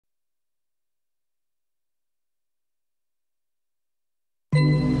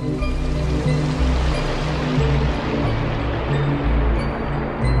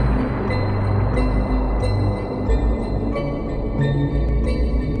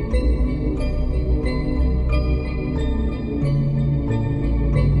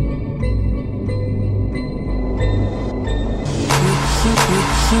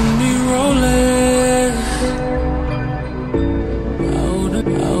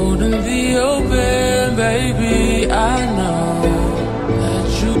out in the open, baby, I know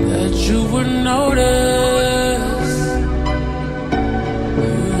that you would notice.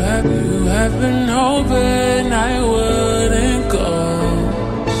 You have been hoping I wouldn't go.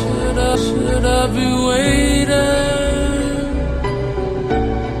 Should I be waiting?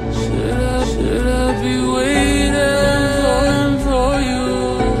 Should I be waiting for you?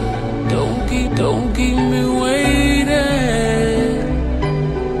 Don't keep me waiting.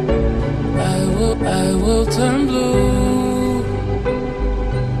 I will turn blue.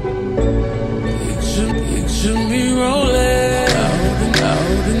 Picture me rolling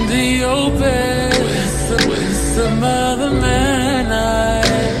out in the open with some other man. I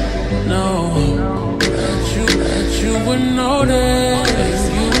know that you would notice,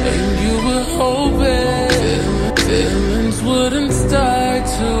 and you were hoping feelings wouldn't start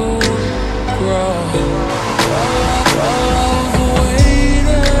to grow.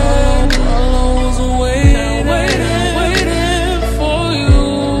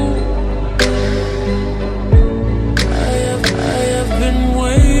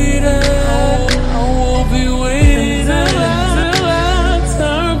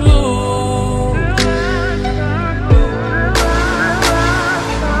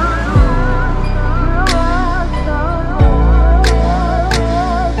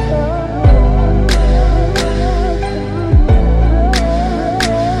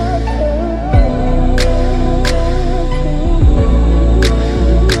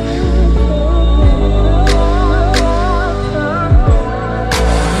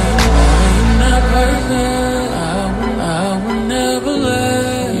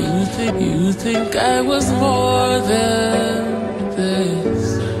 You think I was more than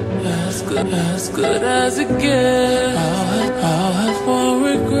this? As good as it gets. I'll have one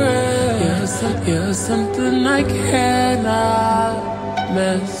regret. You're something I cannot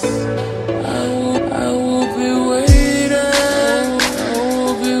miss. I will be waiting. I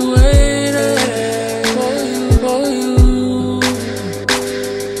will be waiting for you.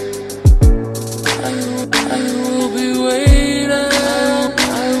 I will be waiting.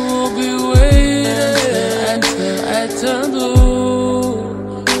 Turn blue.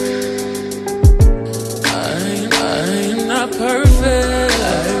 I'm not perfect.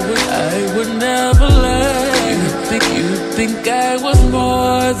 I would never let you think I was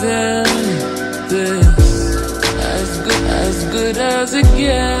more than this. As good as it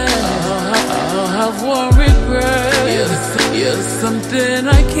gets. I'll have one regret. You're something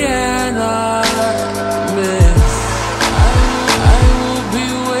I cannot miss.